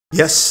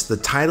Yes, the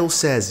title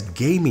says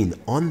gaming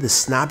on the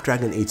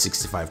Snapdragon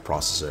 865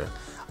 processor.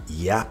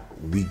 Yeah,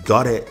 we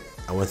got it.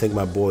 I want to thank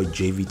my boy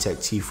JV Tech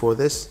T for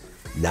this.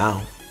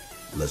 Now,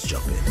 let's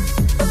jump in.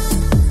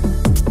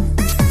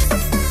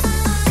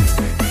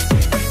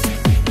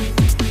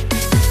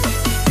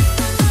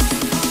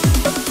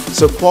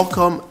 So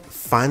Qualcomm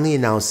finally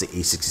announced the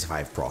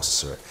 865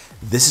 processor.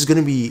 This is going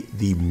to be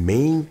the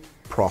main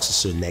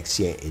processor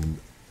next year in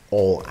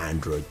all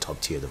Android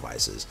top tier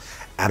devices,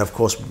 and of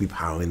course we'll be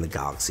powering the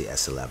Galaxy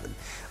S11.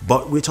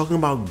 But we're talking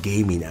about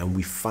gaming, and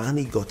we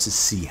finally got to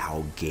see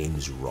how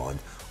games run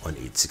on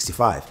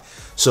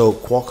 865. So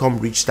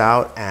Qualcomm reached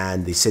out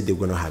and they said they were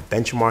going to have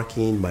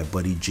benchmarking. My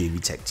buddy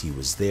JV Tech T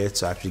was there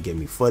to actually get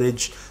me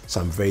footage,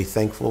 so I'm very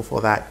thankful for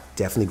that.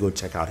 Definitely go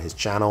check out his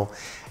channel.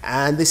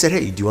 And they said,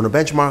 hey, do you want to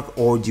benchmark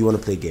or do you want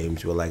to play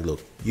games? We're like, look,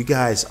 you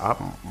guys are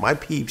my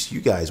peeps, you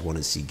guys want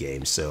to see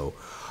games. So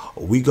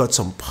we got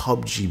some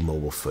PubG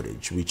Mobile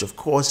footage, which of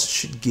course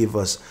should give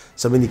us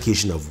some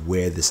indication of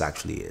where this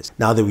actually is.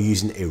 Now that we're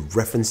using a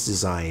reference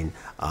design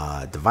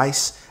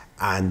device,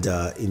 and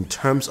in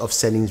terms of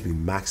settings, we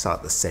maxed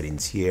out the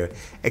settings here,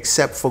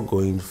 except for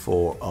going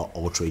for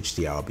Ultra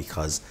HDR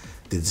because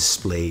the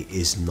display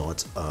is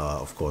not,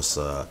 of course,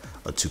 a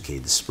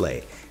 2K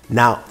display.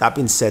 Now, that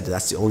being said,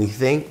 that's the only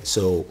thing.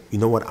 So, you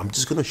know what? I'm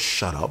just going to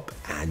shut up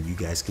and you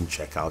guys can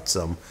check out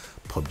some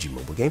PubG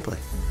Mobile gameplay.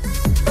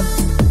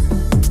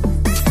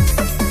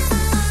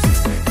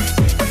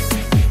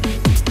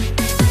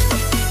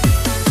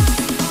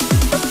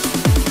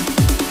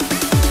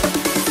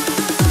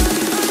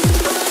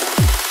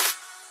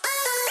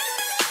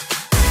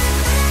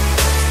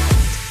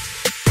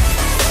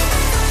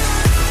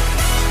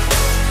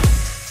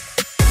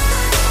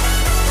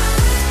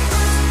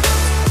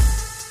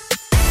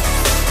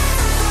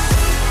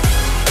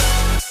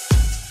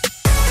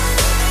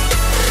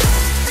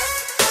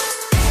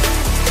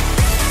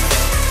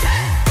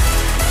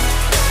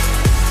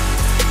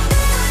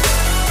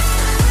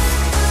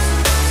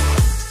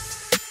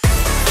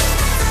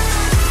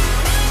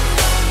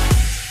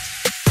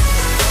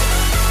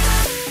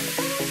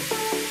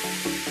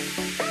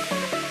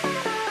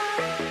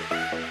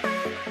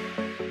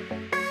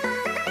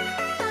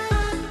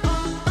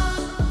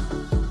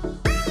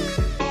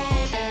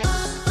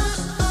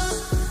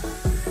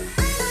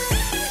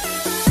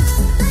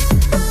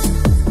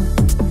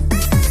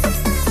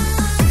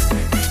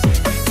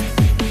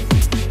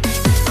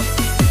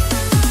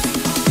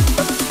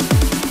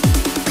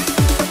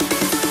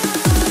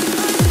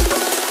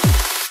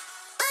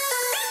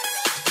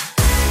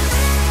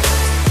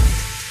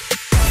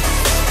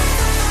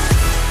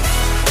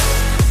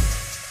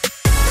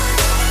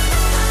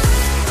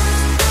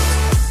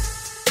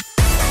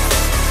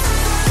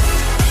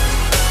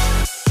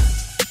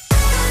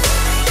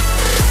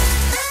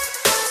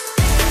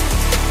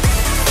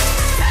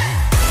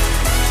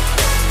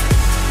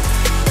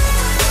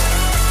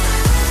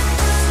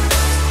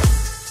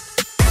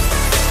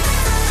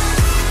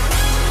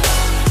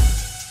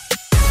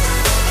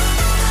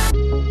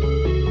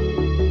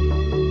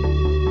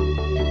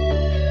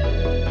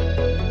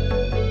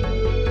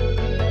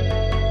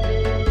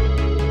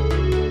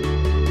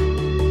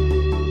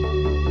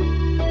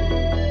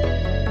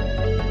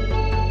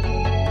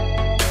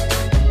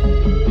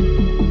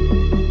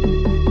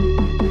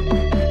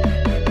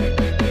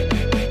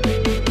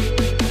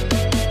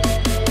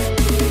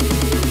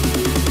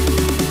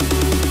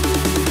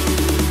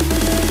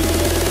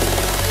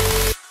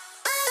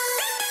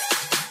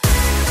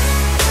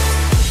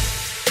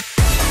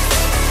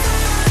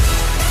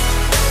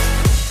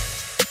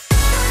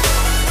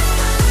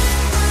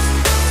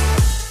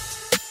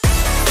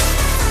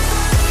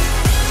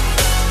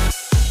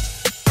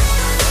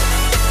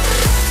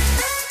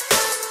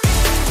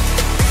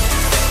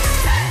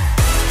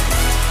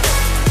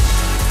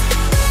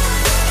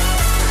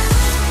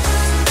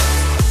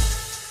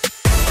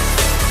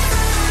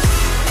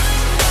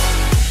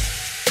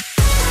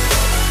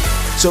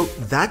 So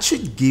that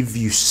should give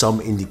you some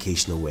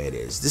indication of where it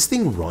is. This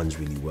thing runs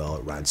really well,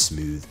 it ran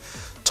smooth.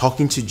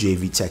 Talking to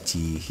JV Tech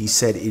T, he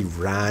said it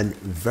ran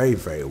very,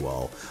 very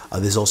well.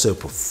 There's also a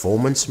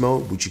performance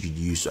mode, which you could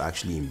use to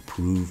actually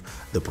improve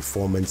the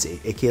performance,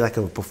 aka like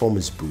a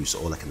performance boost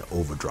or like an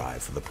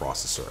overdrive for the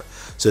processor.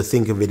 So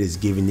think of it as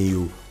giving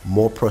you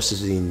more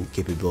processing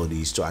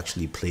capabilities to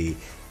actually play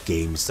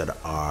games that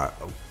are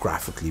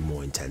graphically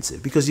more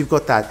intensive, because you've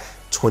got that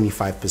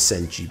 25%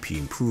 GPU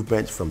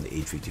improvement from the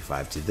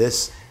 855 to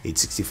this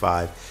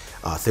 865,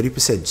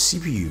 30%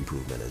 CPU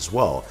improvement as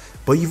well.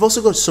 But you've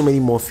also got so many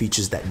more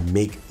features that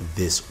make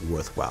this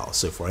worthwhile.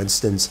 So for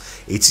instance,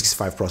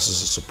 865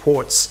 processor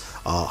supports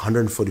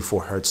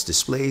 144 Hz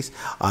displays.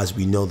 As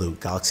we know, the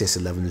Galaxy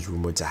S11 is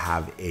rumored to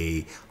have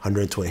a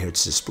 120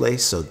 Hz display,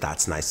 so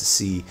that's nice to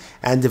see.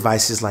 And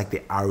devices like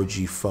the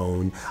ROG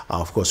phone,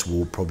 of course,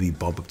 will probably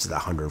bump up to that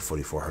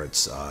 144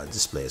 Hz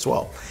display as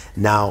well.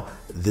 Now,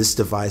 this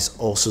device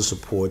also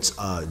supports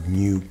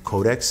new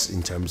codecs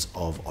in terms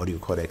of audio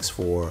codecs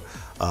for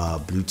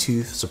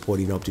Bluetooth,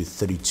 supporting up to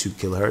 32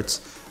 kilohertz.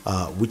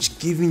 which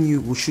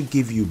should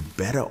give you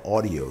better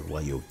audio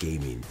while you're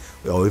gaming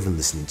or even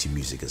listening to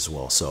music as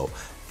well. So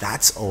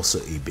that's also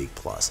a big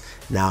plus.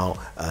 Now,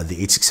 the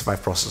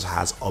 865 processor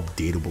has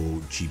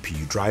updatable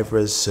GPU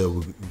drivers, so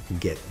we can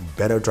get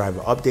better driver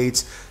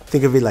updates.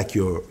 Think of it like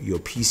your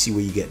PC,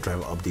 where you get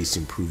driver updates to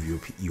improve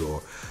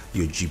your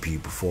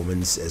GPU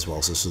performance as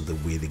well. So the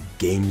way the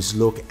games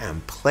look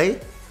and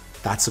play.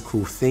 That's a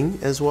cool thing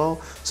as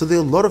well. So there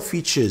are a lot of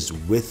features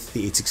with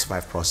the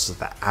 865 processor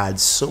that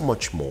adds so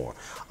much more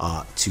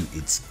to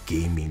its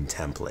gaming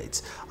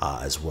templates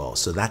as well.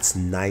 So that's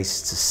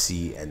nice to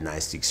see and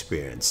nice to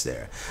experience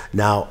there.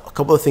 Now, a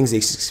couple of things the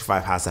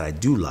 865 has that I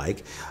do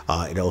like.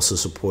 It also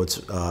supports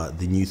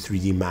the new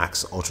 3D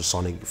Max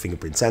ultrasonic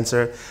fingerprint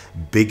sensor,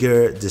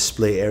 bigger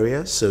display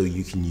area, so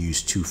you can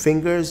use 2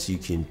 fingers. You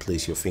can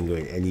place your finger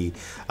in any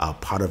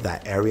part of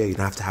that area. You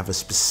don't have to have a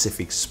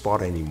specific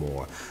spot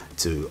anymore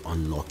to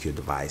unlock your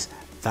device.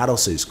 That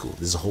also is cool.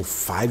 There's a whole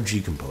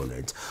 5G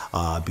component,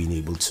 being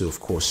able to,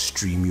 of course,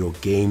 stream your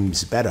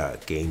games better.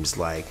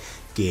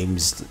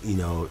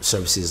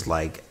 Services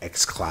like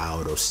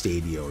xCloud or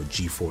Stadia or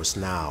GeForce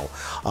Now.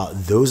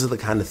 Those are the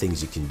kind of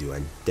things you can do,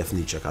 and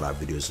definitely check out our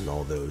videos and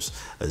all those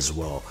as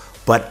well.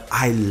 But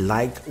I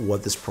like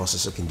what this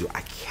processor can do.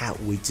 I can't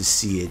wait to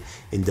see it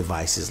in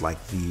devices like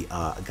the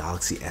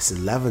Galaxy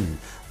S11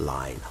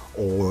 line,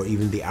 or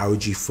even the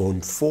ROG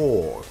Phone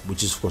 4,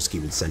 which is of course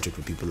gaming centric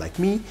for people like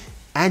me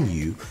and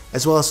you,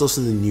 as well as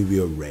also the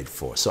Nubia Red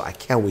 4. So I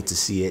can't wait to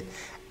see it.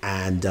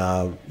 And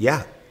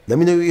yeah, let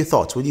me know your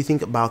thoughts. What do you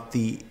think about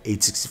the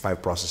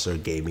 865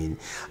 processor gaming?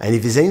 And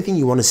if there's anything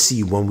you want to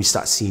see when we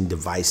start seeing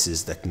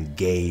devices that can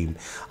game,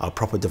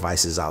 proper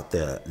devices out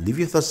there, leave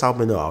your thoughts down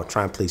below. I'll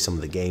try and play some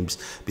of the games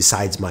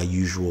besides my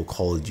usual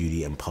Call of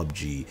Duty and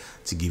PubG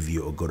to give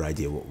you a good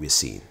idea of what we're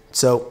seeing.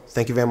 So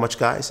thank you very much,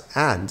 guys,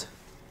 and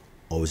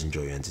always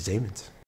enjoy your entertainment.